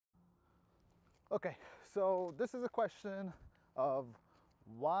Okay, so this is a question of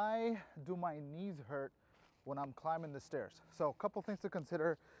why do my knees hurt when I'm climbing the stairs? So a couple things to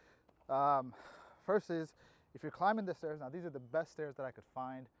consider. First is if you're climbing the stairs, now these are the best stairs that I could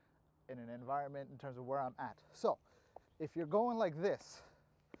find in an environment in terms of where I'm at. So if you're going like this,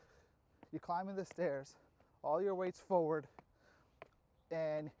 you're climbing the stairs, all your weight's forward,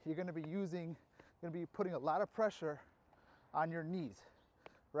 and you're gonna be putting a lot of pressure on your knees,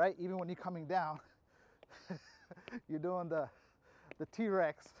 right? Even when you're coming down, you're doing the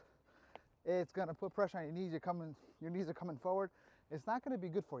T-Rex, it's gonna put pressure on your knees. Your knees are coming forward. It's not gonna be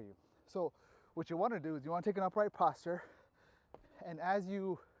good for you. So what you wanna do is you wanna take an upright posture, and as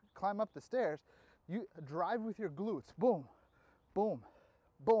you climb up the stairs, you drive with your glutes. Boom, boom,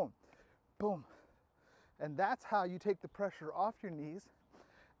 boom, boom. And that's how you take the pressure off your knees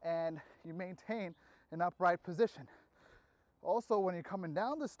and you maintain an upright position. Also, when you're coming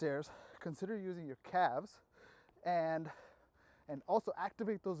down the stairs, consider using your calves and also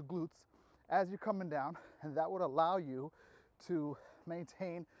activate those glutes as you're coming down, and that would allow you to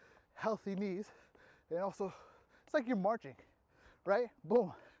maintain healthy knees. And also, it's like you're marching, right?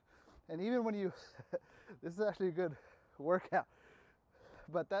 Boom. And even when you, this is actually a good workout,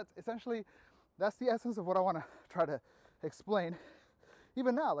 but that's the essence of what I want to try to explain.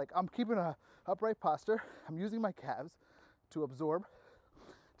 Even now, like I'm keeping a upright posture, I'm using my calves to absorb,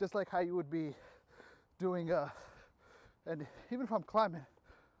 just like how you would be doing, and even if I'm climbing,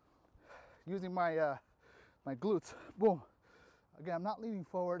 using my glutes, boom. Again, I'm not leaning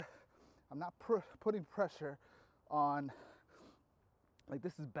forward, I'm not putting pressure on, like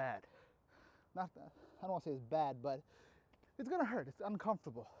this is bad. Not that, I don't want to say it's bad, but it's gonna hurt, it's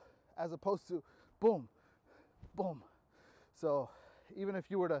uncomfortable, as opposed to boom, boom. So even if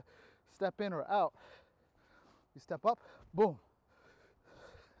you were to step in or out, you step up, boom.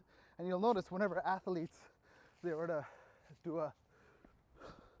 And you'll notice whenever athletes, they were to do a,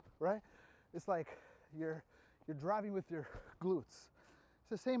 right? It's like you're driving with your glutes. It's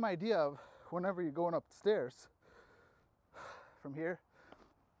the same idea of whenever you're going upstairs, from here,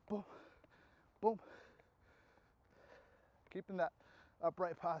 boom, boom. Keeping that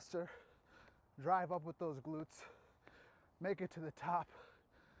upright posture, drive up with those glutes, make it to the top,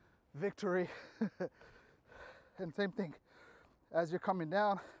 victory. And same thing, as you're coming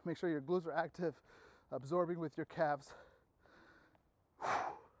down, make sure your glutes are active, absorbing with your calves.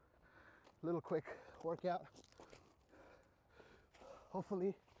 Little quick workout.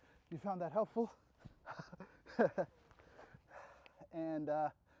 Hopefully you found that helpful. And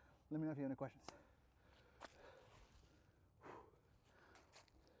let me know if you have any questions.